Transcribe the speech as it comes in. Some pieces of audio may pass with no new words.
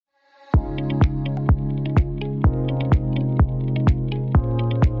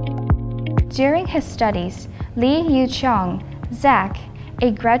During his studies, Lee Yu-chong, Zac, a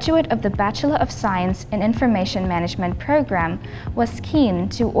graduate of the Bachelor of Science in Information Management program, was keen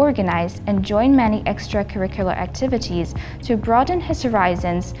to organize and join many extracurricular activities to broaden his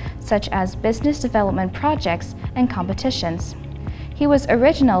horizons, such as business development projects and competitions. He was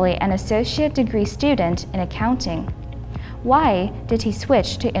originally an associate degree student in accounting. Why did he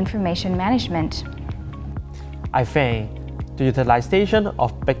switch to information management? I think the utilization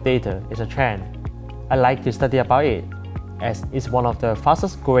of big data is a trend. I like to study about it, as it's one of the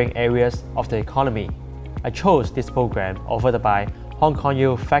fastest growing areas of the economy. I chose this program offered by Hong Kong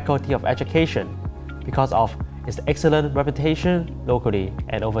U Faculty of Education because of its excellent reputation locally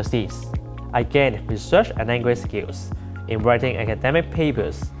and overseas. I gained research and language skills in writing academic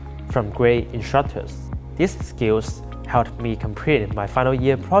papers from great instructors. These skills helped me complete my final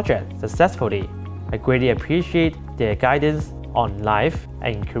year project successfully. I greatly appreciate their guidance on life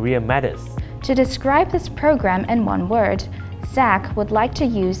and career matters. To describe this program in one word, Zac would like to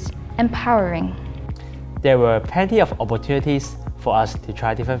use empowering. There were plenty of opportunities for us to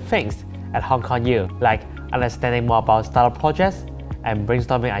try different things at Hong Kong U, like understanding more about startup projects and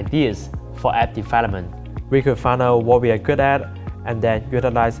brainstorming ideas for app development. We could find out what we are good at and then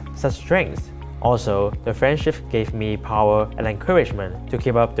utilize such strengths. Also, the friendship gave me power and encouragement to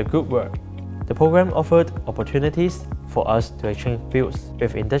keep up the good work. The program offered opportunities for us to exchange views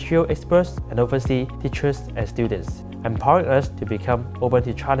with industrial experts and overseas teachers and students, empowering us to become open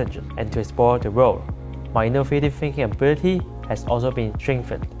to challenges and to explore the world. My innovative thinking ability has also been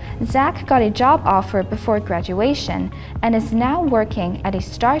strengthened. Zac got a job offer before graduation and is now working at a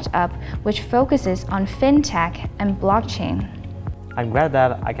startup which focuses on fintech and blockchain. I'm glad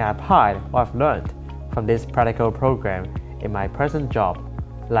that I can apply what I've learned from this practical program in my present job,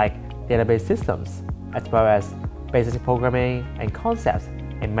 like database systems, as well as basic programming and concepts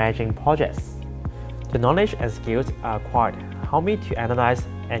in managing projects. The knowledge and skills I acquired help me to analyze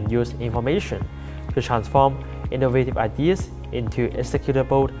and use information to transform innovative ideas into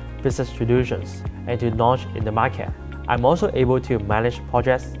executable business solutions and to launch in the market. I'm also able to manage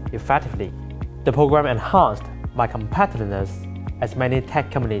projects effectively. The program enhanced my competitiveness as many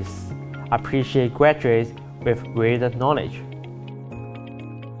tech companies appreciate graduates with related knowledge.